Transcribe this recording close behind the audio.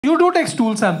You do take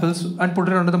stool samples and put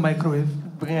it under the microwave.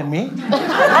 Looking at me? What's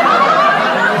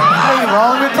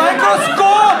wrong with you?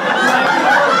 Microscope!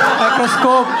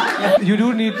 Microscope. You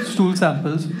do need stool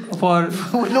samples for...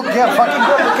 Look, yeah, fucking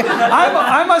good.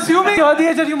 I'm assuming you're the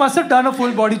age that you must have done a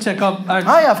full body checkup.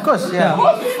 Hi, of course, yeah. A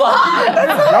lot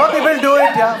of people do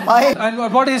it, yeah. And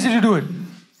at what age did you do it?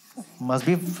 Must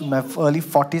be my early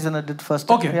 40s and I did first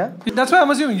time. Okay. Yeah. That's why I'm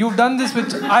assuming you've done this,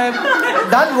 which I have...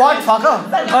 Done what, fucker?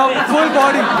 Full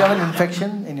body. You have an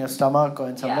infection in your stomach or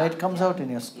in somewhere, it comes out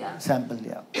in your sample,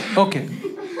 yeah. Okay.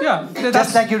 Yeah.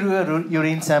 Just like you do a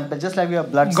urine sample, just like your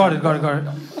blood sample. Got it.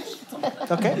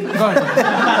 Okay? Got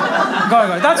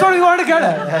it. That's what we wanted to get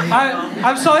at.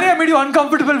 I'm sorry I made you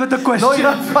uncomfortable with the question. No, you're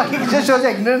not fucking, it just shows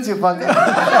your ignorance, you fucker.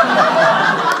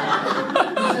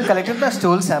 Collected my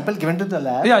stool sample, given to the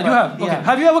lab. Yeah, you have. Okay. Yeah.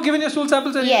 Have you ever given your stool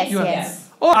samples? Yes, you have. yes.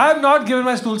 Oh, I have not given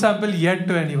my stool sample yet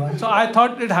to anyone. So I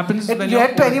thought it happens when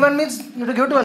Yet to anyone means you have to give it to a